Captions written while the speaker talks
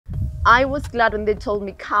I was glad when they told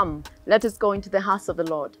me, come, let us go into the house of the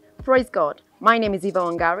Lord. Praise God. My name is Eva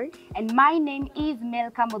Wangari. And my name is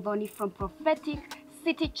Melka Modoni from Prophetic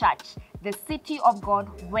City Church, the city of God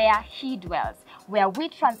where He dwells, where we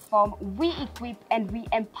transform, we equip, and we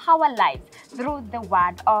empower lives through the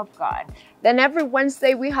Word of God. Then every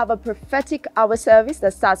Wednesday we have a prophetic hour service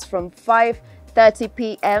that starts from 5:30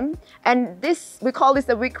 p.m. and we call this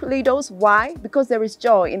the weekly dose. Why? Because there is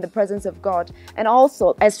joy in the presence of God. And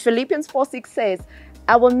also, as Philippians 4:6 says,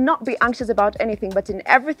 I will not be anxious about anything, but in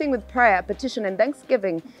everything with prayer, petition, and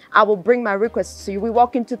thanksgiving, I will bring my requests to you. We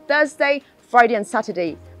walk into Thursday, Friday, and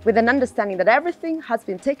Saturday with an understanding that everything has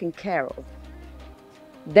been taken care of.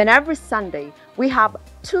 Then every Sunday, we have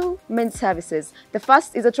two main services. The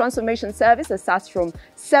first is a transformation service that starts from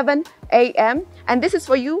 7 a.m. And this is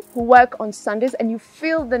for you who work on Sundays and you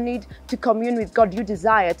feel the need to commune with God. You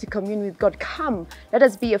desire to commune with God. Come, let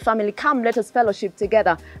us be a family. Come, let us fellowship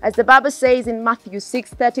together. As the Bible says in Matthew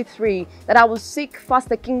 6:33, that I will seek first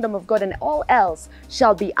the kingdom of God and all else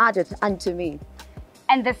shall be added unto me.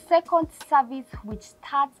 And the second service, which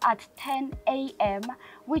starts at 10 a.m.,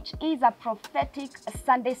 which is a prophetic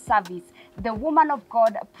Sunday service. The woman of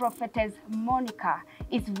God, prophetess Monica,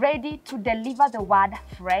 is ready to deliver the word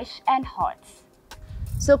fresh and hot.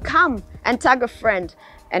 So come and tag a friend.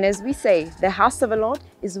 And as we say, the house of the Lord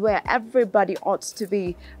is where everybody ought to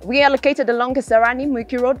be. We are located along Kasarani,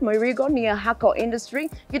 mwirigo, near Haco Industry.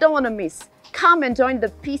 You don't want to miss. Come and join the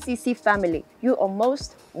PCC family. You are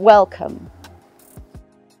most welcome.